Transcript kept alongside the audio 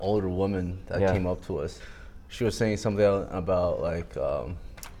older woman that came up to us. She was saying something about like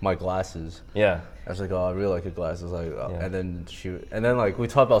my glasses. Yeah. I was like, oh, I really like your glasses. Like, and then like we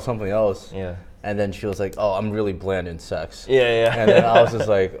talked about something else. Yeah. And then she was like, oh, I'm really bland in sex. Yeah. And then I was just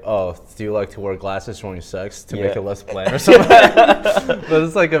like, oh, do you like to wear glasses during sex to make it less bland or something? But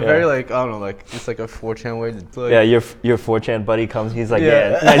it's like a very like, I don't know, like it's like a 4chan way to like. Yeah, your 4chan buddy comes, he's like,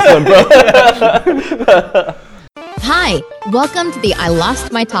 nice one, bro. Hi, welcome to the I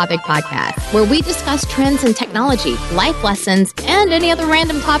Lost My Topic podcast, where we discuss trends in technology, life lessons, and any other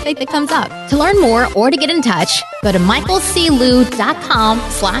random topic that comes up. To learn more or to get in touch, go to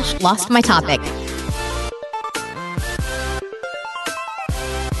michaelclu.com/lostmytopic.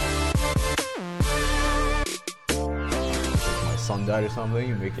 My son died or something,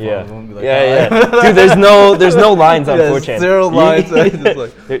 you make fun of him, be like, Dude, there's no lines on 4chan. Zero lines. Just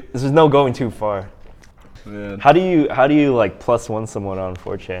like, there's no going too far. man. How do you like +1 someone on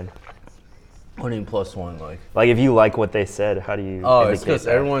 4chan? What do you mean +1? Like if you like what they said, how do you? Oh, it's because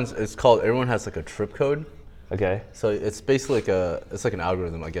everyone has like a trip code. Okay. So it's basically it's like an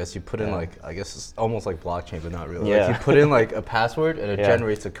algorithm, I guess. You put in like, I guess it's almost like blockchain, but not really. Yeah. Like you put in like a password and it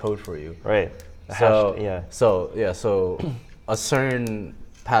generates a code for you. Right. So a certain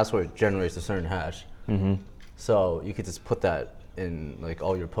password generates a certain hash. Mm-hmm. So you could just put that in like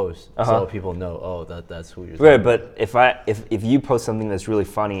all your posts, so people know, oh, that's who you're. Right, but if you post something that's really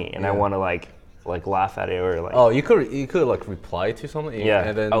funny and I want to like laugh at it or like. Oh, you could like reply to something.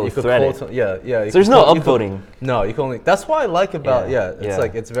 And then you could thread quote. it. So there's no upvoting. No, you can only. That's what I like about it's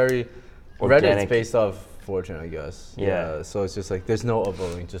like it's very organic. Reddit's based off 4chan, I guess. Yeah. So it's just like there's no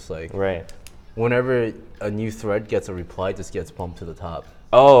upvoting, just like whenever a new thread gets a reply, it just gets bumped to the top.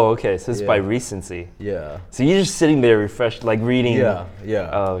 Oh, okay. So it's by recency. Yeah. So you're just sitting there refreshed, like reading. Yeah.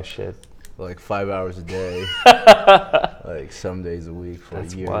 Oh shit. Like 5 hours a day, like some days a week for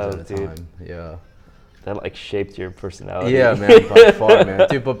years wild, at a time. Yeah. That like shaped your personality. Yeah, man, by far, man.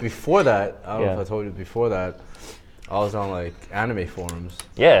 Dude, but before that, I don't know if I told you before that, I was on like anime forums.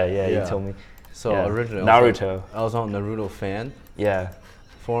 Yeah, you told me. So originally, Naruto. I was on Naruto fan. Yeah.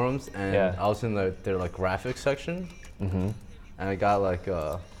 Forums, and I was in their like graphics section. Mm-hmm. And I got like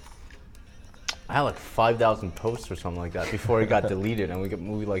I had like 5,000 posts or something like that before it got deleted, and we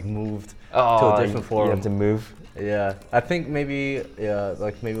like moved to a different forum. You have to move. Yeah, I think maybe it was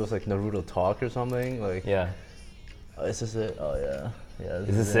like Naruto Talk or something. Like is this it? Oh yeah.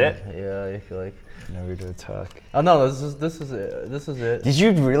 Is this it? Yeah, I feel like Naruto Talk. Oh no, this is it. This is it. Did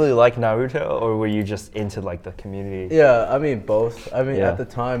you really like Naruto, or were you just into like the community? Yeah, I mean both. I mean at the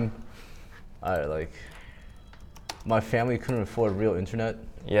time, my family couldn't afford real internet.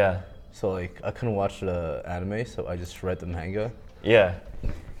 Yeah. So like I couldn't watch the anime, so I just read the manga. Yeah.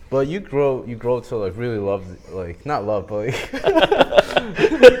 But you grow to like really love, like not love, but like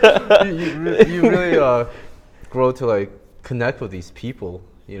you really grow to like connect with these people,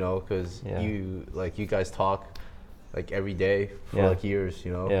 you know, because you guys talk like every day for like years,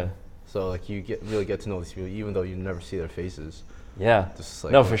 you know. Yeah. So like you really get to know these people, even though you never see their faces. Yeah. Just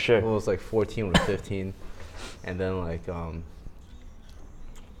like, no, for sure. It was like 14 or 15, and then like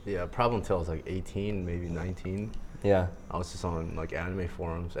probably until I was like 18, maybe 19. Yeah. I was just on like anime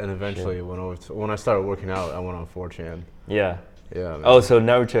forums, and eventually when I started working out, I went on 4chan. Yeah. Yeah. Man. Oh, so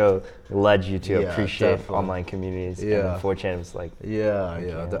Naruto led you to appreciate definitely. Online communities. Yeah. And 4chan was like.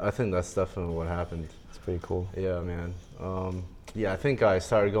 I think that's definitely what happened. It's pretty cool. Yeah, man. I think I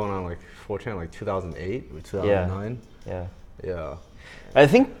started going on like 4chan like 2008 or 2009. Yeah. Yeah. I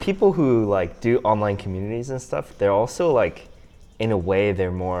think people who like do online communities and stuff, they're also like, in a way, they're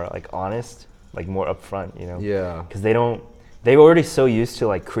more like honest, like more upfront, you know? Yeah. Because they're already so used to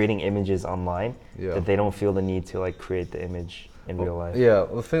like creating images online that they don't feel the need to like create the image in real life. Yeah,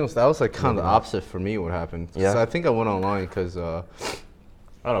 well, the thing was, that was like kind of the opposite for me, what happened. Yeah. So I think I went online because, I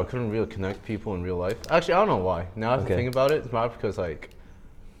don't know, couldn't really connect people in real life. Actually, I don't know why. Now that I think about it, it's not because like,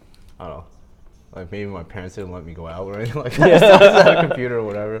 I don't know, like maybe my parents didn't let me go out or anything like that. I just had a computer or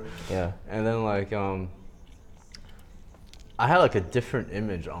whatever. Yeah. And then like, I had like a different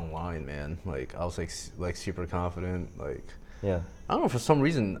image online, man. Like I was like super confident, like. Yeah. I don't know, for some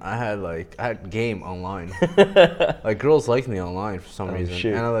reason I had game online. Like girls liked me online for some reason.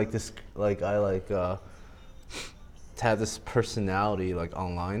 Shoot. And I had this personality like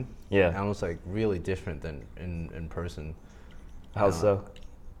online. Yeah. And I was like really different than in person. How so?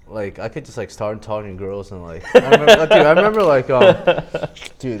 Like I could just like start talking to girls and like I remember like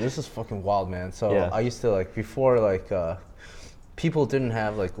dude, this is fucking wild, man. So I used to like before like people didn't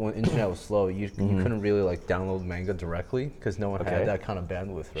have like when internet was slow, you couldn't really like download manga directly because no one had that kind of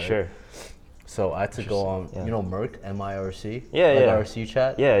bandwidth, right? Sure. So I had to go on, Yeah. you know, Mirk, M-I-R-C? Yeah, like yeah. IRC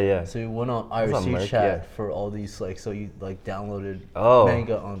chat? Yeah, yeah. So you went on was on IRC Mirk, chat yeah. for all these, like, so you, like, downloaded Oh.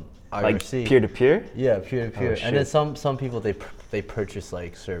 manga on Like IRC. peer to peer? Yeah, peer-to-peer. Oh, And then shit. some people, they purchase,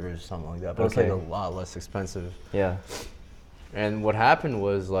 like, servers or something like that. But it's, like, Okay. a lot less expensive. Yeah. And what happened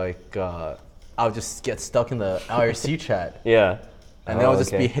was, like, I would just get stuck in the IRC chat. Yeah. And then I Oh, would just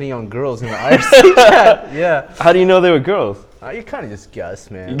okay. be hitting on girls in the IRC chat. Yeah. How do you know they were girls? You kind of just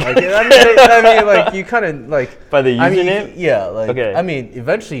guess, man. Like, I mean, like, you kind of, like... By the I mean, username? yeah, like, Okay. I mean,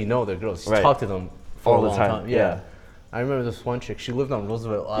 eventually you know they're girls. You Right. talk to them for All a the long time, Yeah. yeah. I remember this one chick, she lived on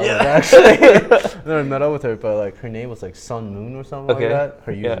Roosevelt Island, Yeah. actually. Then I met up with her, but, like, her name was, like, Sun Moon or something Okay. like that.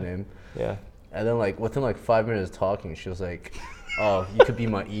 Her Yeah. username. Yeah. And then, like, within, like, 5 minutes of talking, she was like, oh, you could be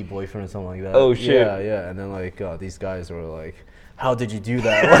my e-boyfriend or something like that. Oh, shit. Yeah, yeah. And then, like, these guys were like, how did you do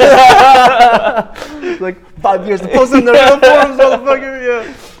that? Like 5 years to post in the real forums, motherfucker.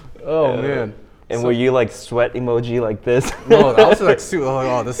 Yeah. Oh man. And were you like sweat emoji like this? No, I was like,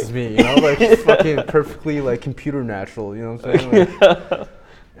 oh, this is me. You know, like fucking perfectly like computer natural. You know what I'm saying? Like,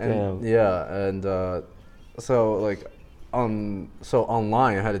 and Damn. yeah, and so like, so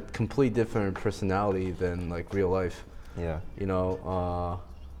online I had a complete different personality than like real life. Yeah. You know,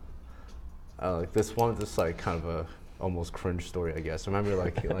 like this like kind of a almost cringe story, I guess. I remember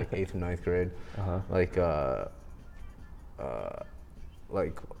like 8th and 9th grade,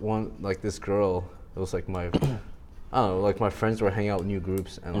 like this girl. It was like my, I don't know, like my friends were hanging out with new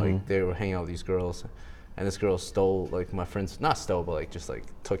groups, and like they were hanging out with these girls, and this girl stole like my friend's, not stole, but like just like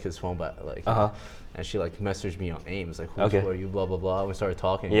took his phone back, like. And she like messaged me on AIM, like, who are you, blah blah blah. We started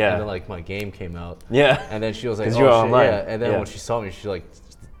talking, Yeah. and then like my game came out, Yeah. and then she was like, 'Cause oh you were shit, online. yeah. And then Yeah. when she saw me, she like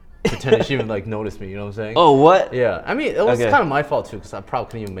pretended she even like noticed me. You know what I'm saying? Oh, what? Yeah. I mean, it was Okay. kind of my fault too, because I probably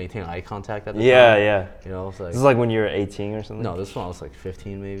couldn't even maintain eye contact at the Yeah, time. yeah. You know, it's like, This is like when you were 18 or something? no, this one I was like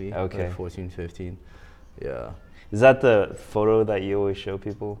 15 maybe. Okay. Like 14, 15. Yeah. Is that the photo that you always show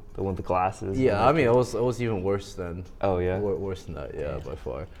people? The one with the glasses? Yeah. I mean, it was even worse than. Oh, yeah? Worse than that. Yeah, by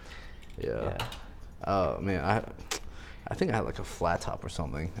far. Yeah. Oh man, I think I had like a flat top or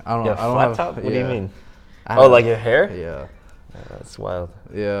something. I don't know. Yeah, I don't flat have, top? What do you mean? I Oh, had- like your hair? Yeah. That's wild.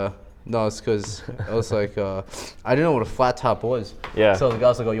 Yeah. No, it's because I was like, I didn't know what a flat top was. Yeah. So the guy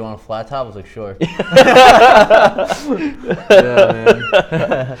was like, oh, you want a flat top? I was like, sure. Yeah,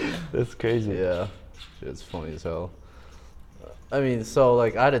 man. That's crazy. Yeah. It's funny as hell. I mean, so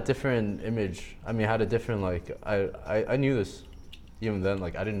like I had a different image. I mean, I had a different like, I knew this even then.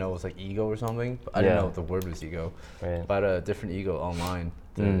 Like I didn't know it was like ego or something. But I didn't Yeah. know the word was ego. Right. But I had a different ego online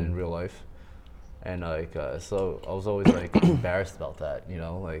than in real life. And like, so I was always like embarrassed about that, you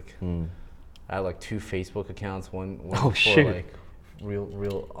know, like I had like 2 Facebook accounts, one Oh, for shit. like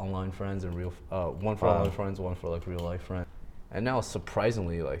real online friends and one for online friends, one for like real life friends. And now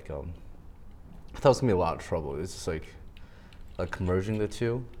surprisingly, like, I thought it was gonna be a lot of trouble. It's just like merging the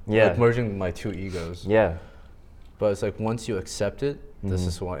two, Yeah. like merging my 2 egos. Yeah. But it's like once you accept it, this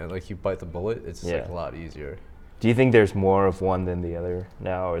is why, like you bite the bullet, it's just, like Yeah. a lot easier. Do you think there's more of one than the other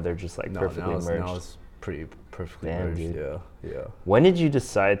now, or they're just like No, perfectly merged? now it's pretty perfectly Damn, merged. dude. Yeah. When did you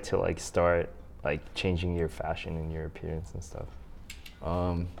decide to like start like changing your fashion and your appearance and stuff?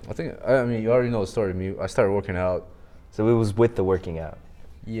 I think, I mean, you already know the story of me. I started working out. So it was with the working out.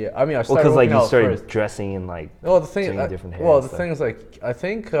 Yeah, I mean, I Well, started because like working you out started first. dressing in like Well, the thing, doing different hair well, and the stuff. thing is like, I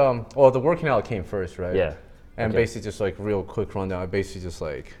think, well, the working out came first, right? Yeah. And Okay. basically just like real quick rundown, I basically just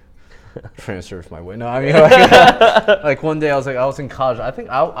like transferred my way. No, I mean, like, like one day I was in college. I think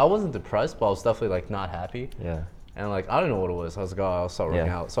I wasn't depressed, but I was definitely like not happy. Yeah. And like, I don't know what it was. I was like, oh, I'll start working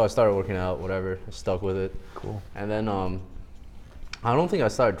Yeah. out. So I started working out, whatever, stuck with it. Cool. And then I don't think I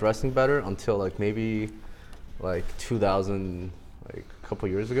started dressing better until like maybe like 2000, like a couple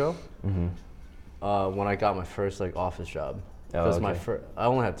years ago, when I got my first like office job. Oh, Because okay. I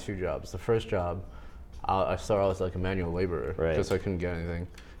only had 2 jobs. The first job, I started out as like a manual laborer Right. because I couldn't get anything,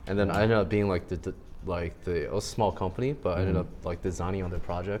 and then I ended up being like it was a small company, but I ended up like designing on their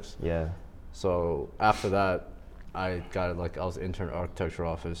projects. Yeah. So after that, I got like I was intern architecture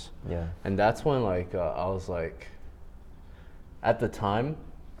office. Yeah. And that's when like I was like, at the time,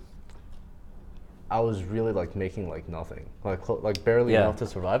 I was really like making like nothing, like barely Yeah. enough to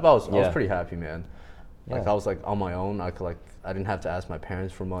survive. I was Yeah. pretty happy, man. Like Yeah. I was like on my own. I could like I didn't have to ask my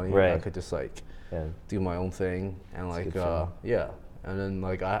parents for money. I Right. could just like Yeah. do my own thing and That's a like good feeling. yeah. And then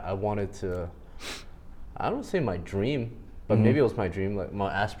like I wanted to, I don't say my dream, but maybe it was my dream. Like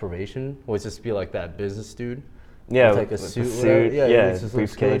my aspiration was just be like that business dude. Yeah. With, like a with the suit, whatever. yeah. it just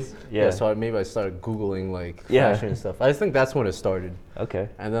looks Briefcase. good. Yeah. So maybe I started Googling like Yeah. fashion and stuff. I just think that's when it started. Okay.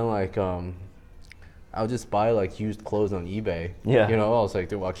 And then like I would just buy like used clothes on eBay. Yeah. You know, I was like,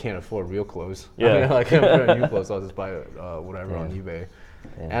 dude, well, I can't afford real clothes. Yeah. I mean, I can't afford new clothes, so I'll just buy whatever on eBay.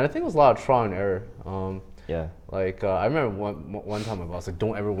 Yeah. And I think it was a lot of trial and error. Yeah. Like I remember one time my boss like,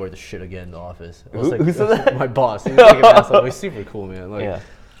 don't ever wear this shit again in the office. It was like, who said that? My boss. He was like an asshole. He's super cool, man. Like, Yeah.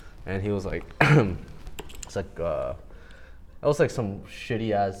 and he was like, it's like that was like some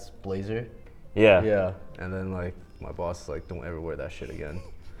shitty ass blazer. Yeah. Yeah. And then like my boss is like, don't ever wear that shit again.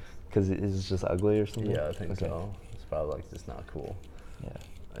 Because it's just ugly or something? Yeah, I think so. It's probably like just not cool. Yeah.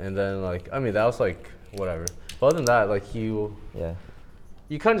 And then like, I mean, that was like whatever. But other than that, like you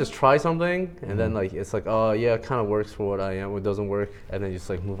kind of just try something, and then like it's like, oh yeah, it kind of works for what I am. It doesn't work, and then you just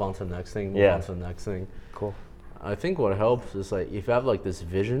like move on to the next thing. Move on to the next thing. Cool. I think what helps is like if you have like this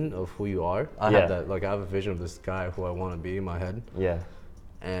vision of who you are. I have that. Like I have a vision of this guy who I want to be in my head. Yeah.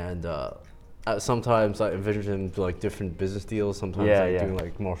 And sometimes I envision him like different business deals. Sometimes doing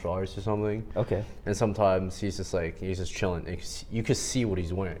like martial arts or something. Okay. And sometimes he's just chilling. And you can see what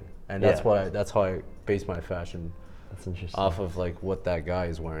he's wearing, and that's how I base my fashion. That's interesting. Off of like what that guy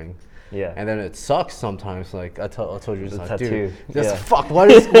is wearing. Yeah. And then it sucks sometimes. Like I told you, it's like, dude, fuck. Where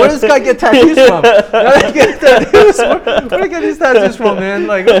does this guy get tattoos from? Where did he get these tattoos from, man?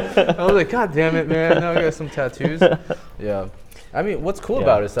 Like I was like, God damn it, man. Now I got some tattoos. Yeah. I mean, what's cool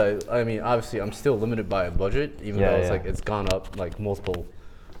about it is that, I mean, obviously I'm still limited by a budget, even though it's like it's gone up like multiple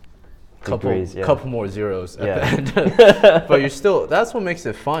couple more zeros at the end. But you're still, that's what makes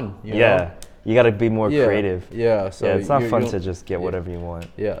it fun. You know? You got to be more creative. Yeah. So it's not fun to just get whatever you want.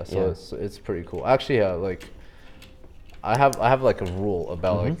 Yeah. So it's pretty cool. Actually, like I have like a rule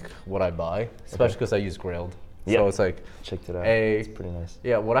about like what I buy, especially because I use Grailed. So it's like checked it out. It's pretty nice.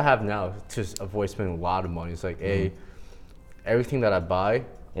 Yeah. What I have now to avoid spending a lot of money is like everything that I buy,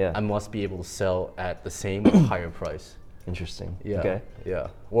 I must be able to sell at the same or higher price. Interesting. Yeah. Okay. Yeah.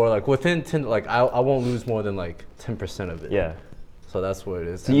 Or like within 10, like I won't lose more than like 10% of it. Yeah. So that's what it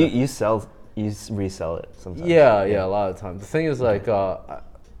is. So you resell it sometimes. Yeah, a lot of times. The thing is like, let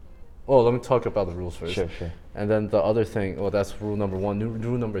me talk about the rules first. Sure. And then the other thing, that's rule number 1.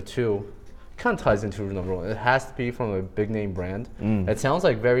 Rule number 2 kind of ties into rule number 1. It has to be from a big name brand. It sounds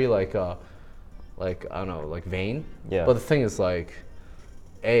like very like I don't know, like vain. Yeah. But the thing is like,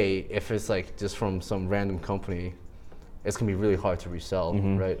 if it's like just from some random company, it's gonna be really hard to resell,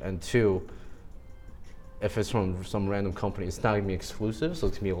 right? And 2, if it's from some random company, it's not gonna be exclusive, so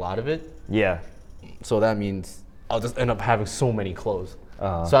it's gonna be a lot of it. Yeah. So that means I'll just end up having so many clothes.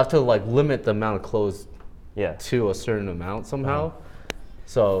 So I have to like limit the amount of clothes to a certain amount somehow.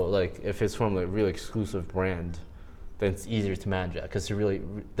 So like if it's from a really exclusive brand, then it's easier to manage that because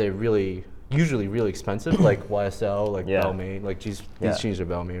they're really usually really expensive, like YSL, like Balmain, like these jeans are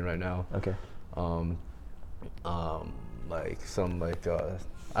Balmain right now. Okay. Like some like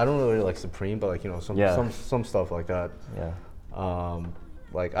I don't really like Supreme, but like some stuff like that. Yeah.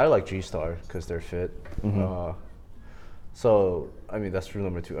 Like I like G-Star because they're fit. So I mean that's rule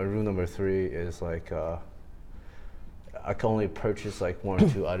number 2. Rule number 3 is like I can only purchase like 1 or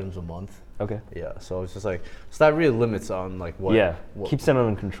 2 items a month. Okay. Yeah. So it's just like that really limits on like what. Yeah. Keeps it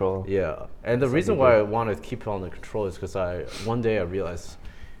under control. Yeah. And the reason why I wanted to keep it under control is because one day I realized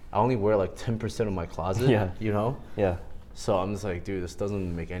I only wear like 10% of my closet. Yeah. You know. Yeah. So I'm just like, dude, this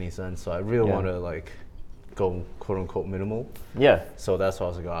doesn't make any sense. So I really want to like go quote unquote minimal. Yeah. So that's why I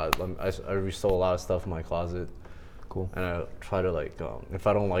was like, I restore a lot of stuff in my closet. Cool. And I try to like, if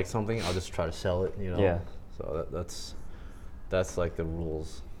I don't like something, I'll just try to sell it. You know. Yeah. So that's like the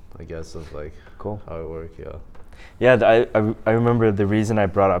rules, I guess, of like how it works. Yeah. Yeah. I remember the reason I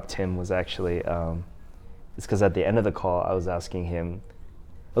brought up Tim was actually it's because at the end of the call I was asking him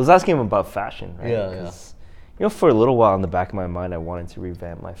about fashion. Right? Yeah. You know, for a little while in the back of my mind, I wanted to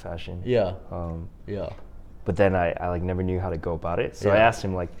revamp my fashion. Yeah. But then I like never knew how to go about it. So I asked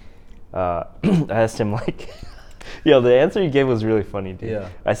him like, the answer he gave was really funny, dude. Yeah.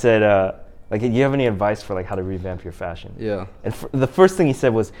 I said, like, do you have any advice for like how to revamp your fashion? Yeah. And the first thing he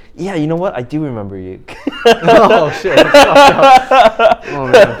said was, yeah, you know what? I do remember you. Oh shit. Oh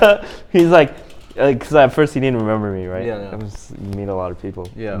man. He's like, because at first he didn't remember me, right? Yeah. You meet a lot of people.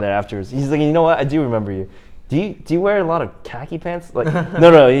 Yeah. And then afterwards, he's like, you know what? I do remember you. Do you wear a lot of khaki pants? Like,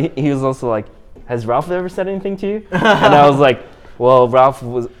 no. He was also like, has Ralph ever said anything to you? And I was like, well, Ralph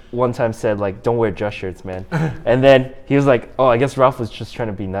was one time said like, don't wear dress shirts, man. And then he was like, oh, I guess Ralph was just trying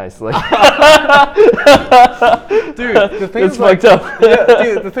to be nice. Like, dude, the thing is fucked like, up.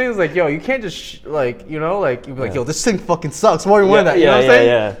 dude, the thing is like, yo, you can't just like, you know, like you'd be like, yo, this thing fucking sucks. Why are you wearing that? You know what I'm saying?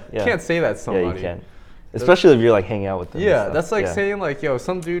 Yeah. You can't say that to somebody. Yeah, you can. Especially if you're like hanging out with them. Yeah, that's like saying like, yo,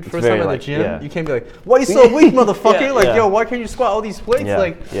 some dude It's first time at very, the gym, like, you can't be like, why are you so weak, motherfucker? Like, yeah. yo, why can't you squat all these plates? Yeah,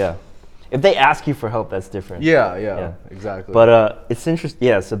 Like, yeah. if they ask you for help, that's different. Yeah, exactly. But it's interesting.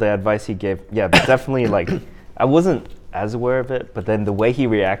 Yeah. So the advice he gave, but definitely like, I wasn't as aware of it, but then the way he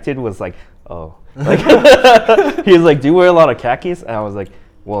reacted was like, oh, like he was like, "Do you wear a lot of khakis?" And I was like,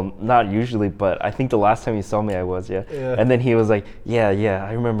 "Well, not usually, but I think the last time you saw me, I was, yeah." And then he was like, "Yeah,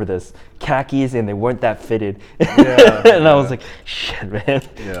 I remember this khakis, and they weren't that fitted." And I was like, "Shit, man."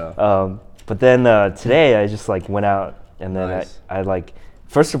 Yeah. But then today I just like went out, and then Nice. I like,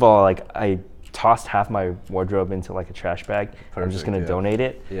 first of all, like I tossed half my wardrobe into like a trash bag. I'm just Perfect, gonna yeah. donate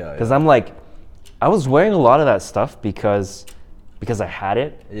it. Yeah, Because yeah. I'm like, I was wearing a lot of that stuff because I had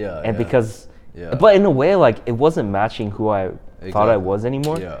it. Yeah, And yeah. because, Yeah. but in a way, like it wasn't matching who I thought I Exactly. was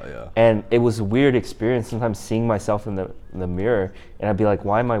anymore. Yeah. And it was a weird experience sometimes seeing myself in the mirror, and I'd be like,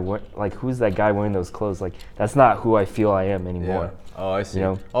 why am I like, who's that guy wearing those clothes? Like, that's not who I feel I am anymore. Oh, I see. You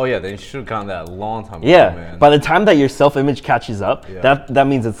know? Oh, yeah, they should have gotten that a long time ago, Yeah. man. By the time that your self-image catches up, Yeah. that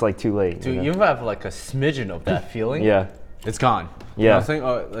means it's like too late. Dude, you know? you have like a smidgen of that feeling. Yeah. It's gone. You know Yeah. what I'm saying?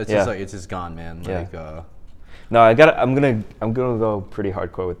 Oh, it's Yeah. just like, it's just gone, man. Yeah. Like, No, I'm gonna go pretty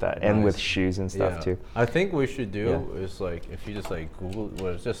hardcore with that, and with Nice. shoes and stuff yeah. too. I think what we should do Yeah. is like, if you just like Google,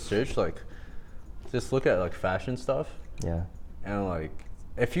 or just search, like, just look at like fashion stuff, Yeah. and like,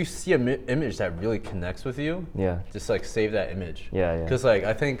 if you see an image that really connects with you, Yeah. just like save that image. Yeah. Because like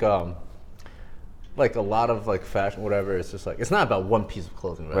I think like a lot of like fashion, whatever, it's just like, it's not about one piece of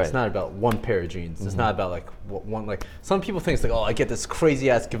clothing, right? It's Right. not about one pair of jeans. It's not about like one, like some people think it's like, oh, I get this crazy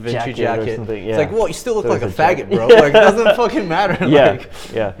ass Givenchy Jacket or jacket. something, It's yeah. like, well, you still look So like a it's a faggot, jacket. bro. Like it doesn't fucking matter. Yeah, Like,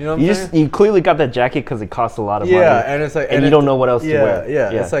 yeah. You know what I'm saying? you clearly got that jacket because it costs a lot of money. Yeah, and it's like, and you don't know what else to wear.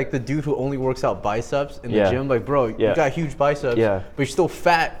 Yeah, it's like the dude who only works out biceps in Yeah. the gym. Like, bro, Yeah. you got huge biceps, Yeah. but you're still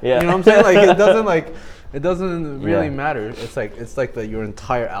fat. Yeah. You know what I'm saying? Like, it doesn't really Yeah. matter. It's like your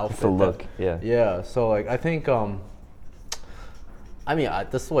entire outfit. the look, yeah. Yeah. So like, I think I mean,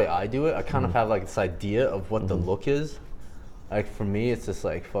 that's the way I do it. I kind Mm-hmm. of have like this idea of what the look is. Like for me, it's just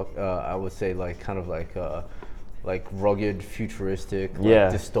like I would say like kind of like rugged, futuristic, like Yeah.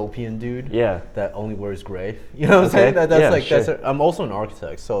 dystopian dude. Yeah. That only wears gray. You know what I'm Okay. saying? That's Yeah, like sure. I'm also an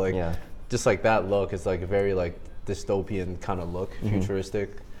architect, so like Yeah. just like that look is like a very like dystopian kind of look, Mm-hmm. futuristic,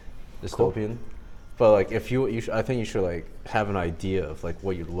 dystopian. But like if I think you should like have an idea of like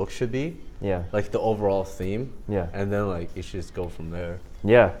what your look should be. Yeah. Like the overall theme. Yeah. And then like you should just go from there.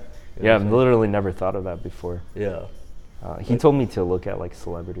 Yeah. You know Yeah, what I've I'm literally never thought of that before. Yeah. He told me to look at like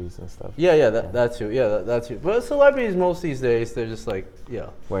celebrities and stuff Yeah, that too. Yeah, that too. But celebrities most these days, they're just like, yeah,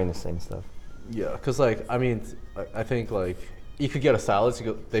 wearing the same stuff. yeah. Cause like, I mean, I think like you could get a stylist,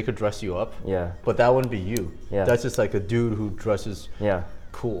 they could dress you up, Yeah. but that wouldn't be you. Yeah. That's just like a dude who dresses Yeah.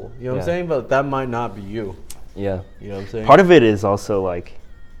 cool. You know what Yeah. I'm saying? But that might not be you. Yeah. You know what I'm saying? Part of it is also like,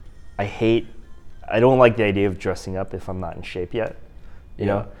 I don't like the idea of dressing up if I'm not in shape yet. You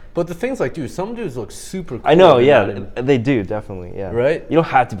know? But the thing's like, dude, some dudes look super cool. I know, when yeah, they're not in- they do definitely, yeah. Right? You don't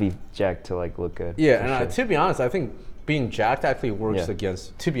have to be jacked to like look good. Yeah, for and sure. to be honest, I think being jacked actually works Yeah.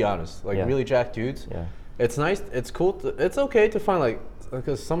 against. To be honest, like Yeah. really jacked dudes. Yeah. It's nice. It's cool. It's okay to find like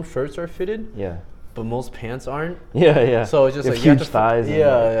because some shirts are fitted, Yeah. but most pants aren't. Yeah. So it's just You like have you have huge to thighs. and,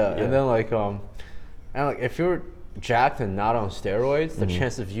 Yeah, like, yeah, and then like and like if you're jacked and not on steroids, the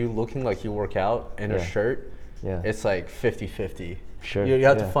chance of you looking like you work out in a Mm-hmm. Yeah. shirt, Yeah. it's like 50-50. Sure, You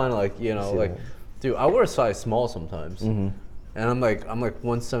have to yeah. find like see like, that. dude, I wear a size small sometimes, Mm-hmm. and I'm like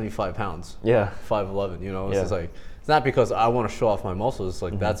 175 pounds. Yeah. 5'11", you know, it's Yeah. just like, it's not because I want to show off my muscles, it's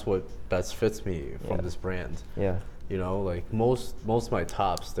like that's what best fits me from Yeah. this brand. Yeah. You know, like most of my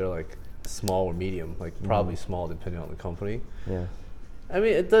tops, they're like small or medium, like probably small depending on the company. Yeah. I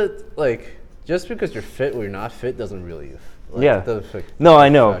mean, it does, like, just because you're fit or you're not fit doesn't really, like, Yeah. it doesn't affect No, I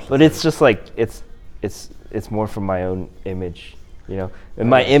know, fashion but sense. it's just like it's more from my own image, you know. In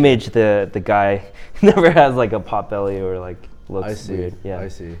my image, the guy never has like a pot belly or like looks I see, weird. Yeah, I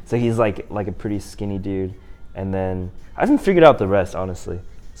see. So he's like a pretty skinny dude, and then I haven't figured out the rest honestly.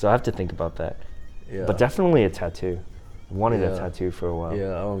 So I have to think about that. Yeah. But definitely a tattoo. I wanted a Yeah. tattoo for a while.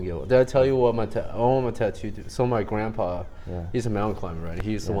 Yeah, I don't get it. Did I tell you what I want my tattoo to? So my grandpa, Yeah. he's a mountain climber, right?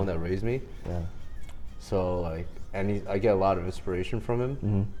 He's the Yeah. one that raised me. Yeah. So like, and I get a lot of inspiration from him.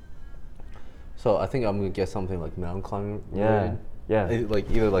 Mhm. So I think I'm gonna get something like mountain climbing. Yeah. related. Yeah. Like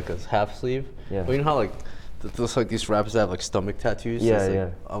either like a half sleeve. Yeah. But you know how like there's like these rappers that have like stomach tattoos. Yeah, It's like, yeah.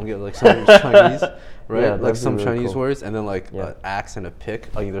 I'm getting like some Chinese, right? Yeah, like that'd be some really Chinese cool. words, and then like Yeah. an axe and a pick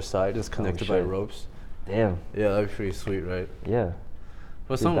on either side, just connected by shit. ropes. Damn. Yeah, that'd be pretty sweet, right? Yeah.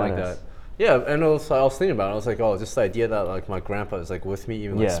 But Be something like badass. that. Yeah, and also, I was thinking about it. I was like, oh, just the idea that like my grandpa is like with me,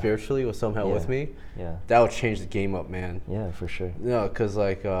 even like Yeah. spiritually, was somehow Yeah. with me. Yeah. That would change the game up, man. Yeah, for sure. No, cause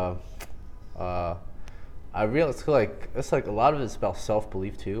like I realized like it's like a lot of it's about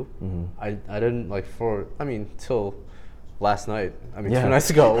self-belief too. I didn't like till last night. 2 nights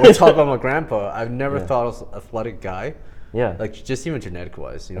ago we talked about my grandpa. I've never thought I was an athletic guy. Yeah. Like just even genetic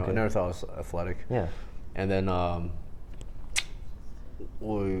wise, you know, I never thought I was athletic. Yeah. And then I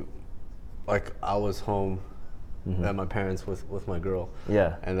was home at my parents with my girl.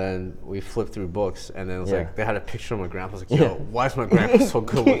 Yeah. And then we flipped through books, and then it was Yeah. like they had a picture of my grandpa. I was like, yo, why is my grandpa so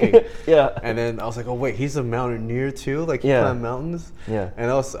good looking? Yeah. And then I was like, oh wait, he's a mountaineer too, like he Yeah. climbed mountains. Yeah. And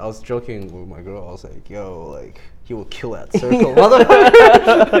I was joking with my girl. I was like, yo, like he will kill that circle,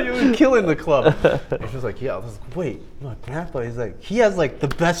 motherfucker. He would kill in the club. And she was like, yeah. I was like, wait, my grandpa. He's like, he has like the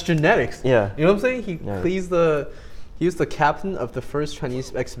best genetics. Yeah. You know what I'm saying? He was the captain of the first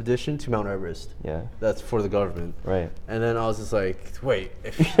Chinese expedition to Mount Everest. Yeah. That's for the government. Right. And then I was just like, wait,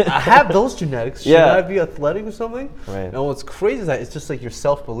 if I have those genetics, should Yeah. I be athletic or something? Right. And what's crazy is that it's just like your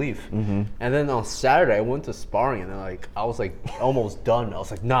self-belief. And then on Saturday, I went to sparring, and then like I was like almost done. I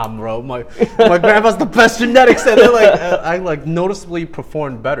was like, nah, bro, my grandpa's the best genetics. And then like I like noticeably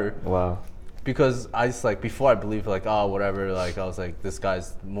performed better. Wow. Because I just like, before I believed like, oh, whatever, like I was like, this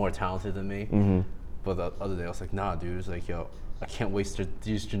guy's more talented than me. But the other day I was like, nah, dude, it's like, yo, I can't waste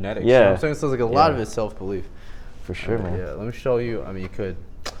these genetics. You know what I'm saying? So it's like a lot of it's self-belief. For sure, man. Yeah, let me show you. I mean, you could.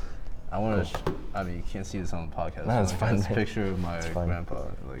 I want to. You can't see this on the podcast. No, it's fine, It's a man. picture of my fine. grandpa.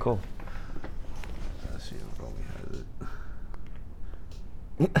 Like, Cool. Let's see, I'll probably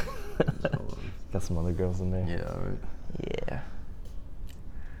have it. Hold on. Got some other girls in there. Yeah, right. Yeah.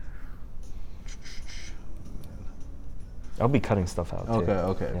 I'll be cutting stuff out too.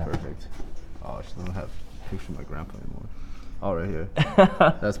 Okay, Yeah. perfect. Oh, I don't have a picture of my grandpa anymore. Oh, right here.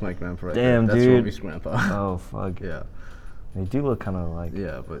 That's my grandpa right Damn, there. That's dude. Roby's grandpa. Oh fuck. Yeah, They do look kind of like.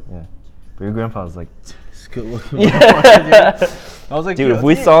 yeah, but Yeah. But your grandpa's like. it's good looking. I was like, Dude, yo, if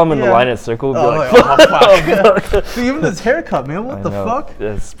we saw him in the yeah. line at Circle, we'd be Oh, like, oh, fuck. Dude, even his haircut, man. What I the know. fuck?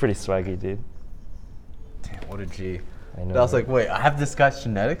 It's pretty swaggy, dude. Damn, what a G. I know. I was like, wait, I have this guy's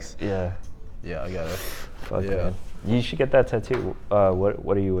genetics? Yeah. Yeah, I got it. Fuck, Yeah. man. You should get that tattoo.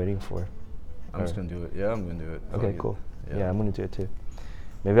 What are you waiting for? I'm just gonna do it. Yeah, I'm gonna do it. Okay, Fuck it. cool. Yeah. Yeah, I'm gonna do it too.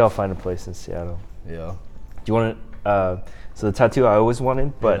 Maybe I'll find a place in Seattle. Yeah. Do you want to? So the tattoo I always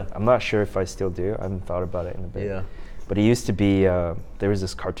wanted, but Yeah. I'm not sure if I still do. I haven't thought about it in a bit. Yeah. But it used to be. There was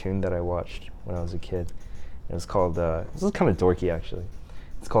this cartoon that I watched when I was a kid. It was called. This is kind of dorky actually.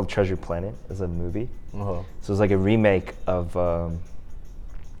 It's called Treasure Planet. It's a movie. Uh-huh. So it was like a remake of.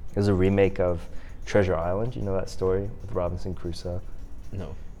 It was a remake of Treasure Island. You know that story with Robinson Crusoe.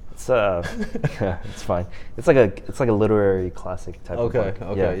 No. It's yeah, it's fine. It's like a literary classic type of Okay. book.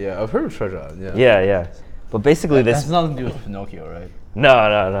 Okay. Yeah. I've heard of Treasure Island. Yeah. Yeah, yeah. But basically That this. has nothing to do with Pinocchio, right?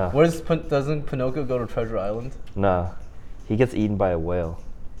 No. What is doesn't Pinocchio go to Treasure Island? No, he gets eaten by a whale.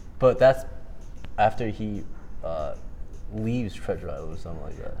 But that's after he leaves Treasure Island or something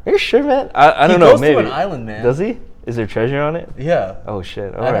like that. Are you sure, man? I He don't know. goes to Maybe an island, man. Does he? Is there treasure on it? Yeah. Oh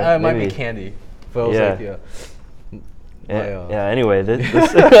shit! All I right, might maybe. be candy. But I was Yeah. like, yeah. Yeah. Anyway, this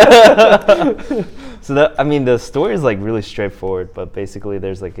so the story is like really straightforward, but basically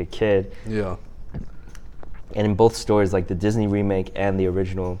there's like a kid, Yeah. and in both stories, like the Disney remake and the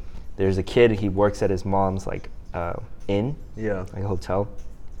original, there's a kid. He works at his mom's like inn, Yeah. like a hotel,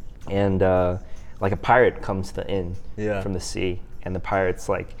 and like a pirate comes to the inn Yeah. from the sea, and the pirate's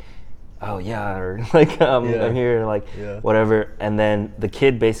like, oh yeah, or like Yeah. I'm here, like Yeah. whatever, and then the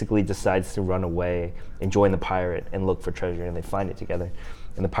kid basically decides to run away and join the pirate and look for treasure, and they find it together,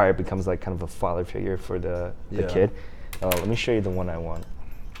 and the pirate becomes like kind of a father figure for the Yeah. kid. Let me show you the one I want.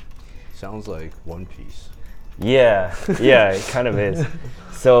 Sounds like One Piece. Yeah, it kind of is.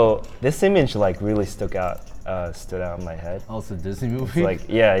 So this image like really stood out in my head. Oh, it's a Disney It's movie? like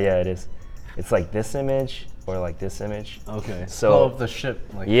yeah, it is. It's like this image or like this image. Okay. So- of the ship.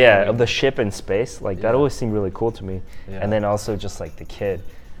 Like, Yeah, floating. of the ship in space, like that Yeah. always seemed really cool to me. Yeah. And then also just like the kid,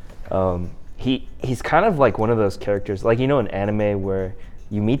 he's kind of like one of those characters, like in anime where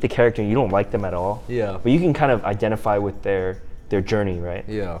you meet the character and you don't like them at all. Yeah. But you can kind of identify with their journey, right?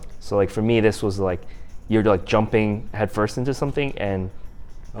 Yeah. So like for me, this was like you're like jumping headfirst into something, and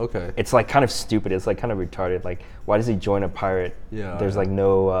Okay. it's like kind of stupid. It's like kind of retarded. Like why does he join a pirate? Yeah, There's yeah. like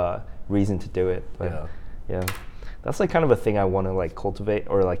no reason to do it. But Yeah. yeah. That's like kind of a thing I want to like cultivate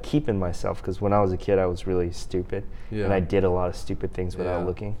or like keep in myself, because when I was a kid I was really stupid, Yeah. and I did a lot of stupid things without Yeah.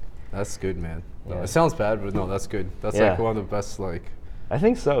 looking. That's good, man. No, Yeah. it sounds bad, but no, that's good. That's Yeah. like one of the best, like, I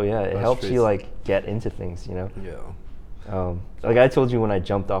think so, yeah. It Best helps you traits. like get into things, you know. yeah. Like I told you when I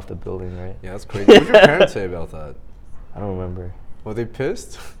jumped off the building, right? Yeah, that's crazy. What did your parents say about that? I don't remember. Were they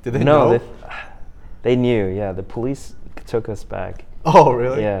pissed? Did they No, know? they knew. Yeah, the police took us back. Oh,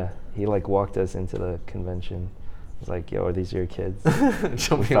 really? Yeah, He like walked us into the convention. He was like, "Yo, are these your kids?" We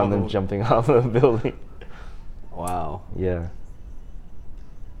Jumping found them off. jumping off the building. Wow. Yeah.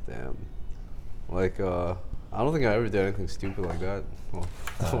 Damn. Like, I don't think I ever did anything stupid like that. Well,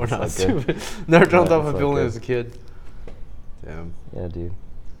 we're it's not not good. stupid. Never jumped No, off a it's not building good. as a kid. Damn. Yeah, dude.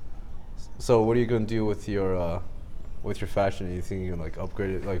 So what are you gonna do with your fashion? Are you thinking you can like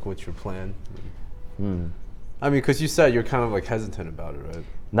upgrade it? Like, what's your plan? I mean, because you said you're kind of like hesitant about it, right?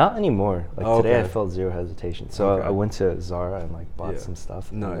 Not anymore. Like Oh, today, I okay. felt zero hesitation. So Okay. I went to Zara and like bought Yeah. some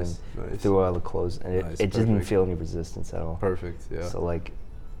stuff. Nice, And then nice. threw all the clothes, and Nice, it didn't perfect. feel any resistance at all. Perfect. Yeah. So like,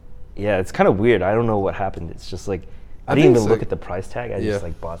 yeah, it's kind of weird. I don't know what happened. It's just like I I didn't think even it's look like- at the price tag. I Yeah. just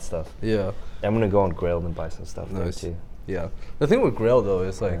like bought stuff. Yeah. I'm gonna go on Grailed and buy some stuff Nice. there too. Yeah. The thing with Grail though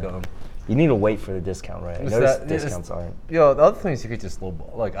is like, You need to wait for the discount, right? I It's noticed that- it's- discounts aren't. yo, the other thing is you could just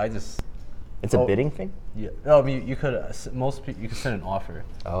lowball. Like I just. It's a Oh. bidding thing. Yeah. No, I mean you could most people you could send an offer.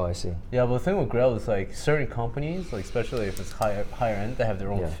 Oh, I see. Yeah, but the thing with Grail is like certain companies, like especially if it's higher end, they have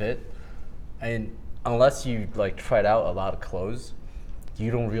their own Yeah. fit, and unless you like tried out a lot of clothes, you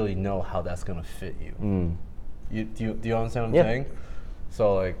don't really know how that's gonna fit you. Do you understand what I'm Yeah. saying?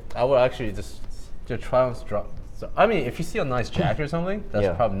 So like I would actually just try on drop. So, I mean, if you see a nice jacket or something, that's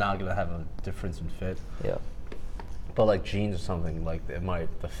Yeah. probably not gonna have a difference in fit. Yeah. But like jeans or something, like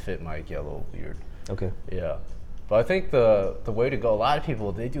the fit might get a little weird. Okay. Yeah, but I think the way to go. A lot of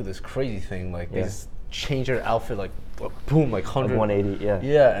people they do this crazy thing, like they Yeah. just change their outfit like boom, like 100. Like 180. Yeah.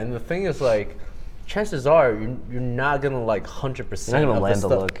 Yeah, and the thing is like, chances are you're not gonna like 100%. You're not gonna of land the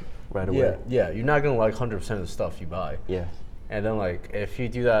stuff. look right away. Yeah, yeah, you're not gonna like 100% of the stuff you buy. Yeah. And then like if you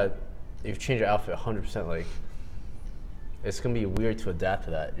do that, if you change your outfit 100%, like it's gonna be weird to adapt to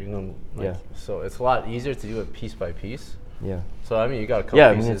that. You're gonna like, Yeah. so it's a lot easier to do it piece by piece. Yeah. So I mean, you got a couple Yeah,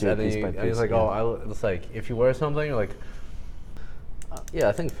 I mean, pieces, do it and then piece you, by and it's piece, like, yeah. it's like if you wear something, you're like, yeah,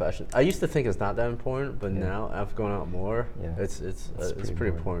 I think fashion. I used to think it's not that important, but now after going out more, Yeah. it's pretty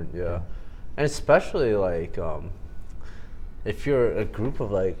pretty important. important. Yeah, and especially like if you're a group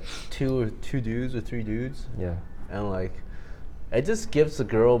of like two dudes or three dudes, Yeah. and like it just gives the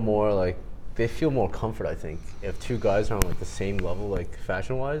girl more like they feel more comfort. I think if two guys are on like the same level, like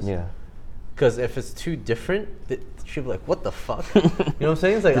fashion wise. Yeah. Because if it's too different, she'll be like, "What the fuck?" You know what I'm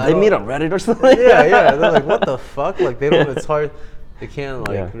saying? It's like Did I they don't- meet on Reddit or something? Yeah, yeah. They're like, "What the fuck?" Like they don't. It's hard. They can't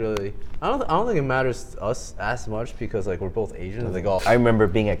like Yeah. really. I don't think it matters to us as much because like we're both Asian. Like, oh, I remember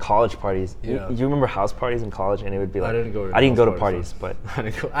being at college parties. Yeah. You remember house parties in college, and it would be like I didn't go to I didn't house go to parties,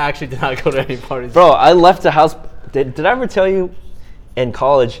 parties, but I actually did not go to any parties. bro, I left a house. Did I ever tell you? In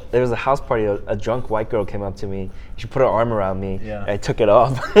college, there was a house party. A drunk white girl came up to me. She put her arm around me. Yeah. And I took it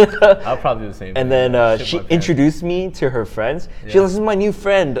off. I'll probably do the same. And thing. then Shit she my pants. introduced me to her friends. She Yeah. goes, "This is my new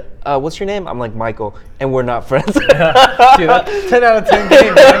friend. What's your name?" I'm like, "Michael," and we're not friends. Dude, that's 10 out of 10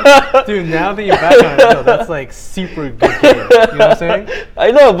 game, man. Dude, now that you're back on it, yo, that's like super good game. You know what I'm saying?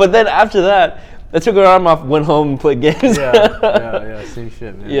 I know, but then after that, I took her arm off, went home, and played games. Yeah, same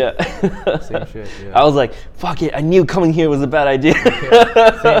shit, man. Yeah. Same shit, yeah. I was like, "Fuck it! I knew coming here was a bad idea."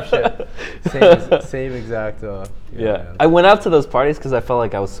 Same shit. Same exact. Yeah, man. I went out to those parties because I felt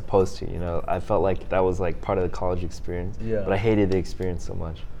like I was supposed to. You know, I felt like that was like part of the college experience. Yeah. But I hated the experience so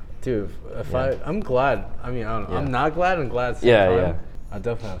much. Dude, if Yeah. I'm glad. I mean, I don't know. Yeah. I'm not glad and glad at the same Yeah, time. yeah. I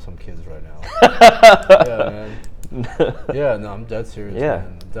definitely have some kids right now. Yeah, man. Yeah, no, I'm dead serious. Yeah.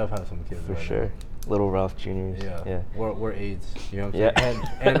 Man. Definitely have some kids For right sure. Little Ralph Juniors. now. Yeah. Or AIDS. You know what I'm Yeah. saying?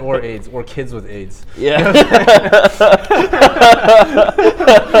 And or AIDS. Or kids with AIDS. Yeah.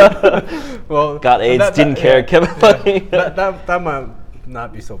 Well, Got AIDS, didn't care, yeah, kept playing. that might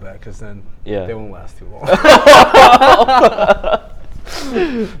not be so bad because then Yeah. they won't last too long.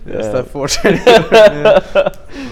 Yeah. That's unfortunate.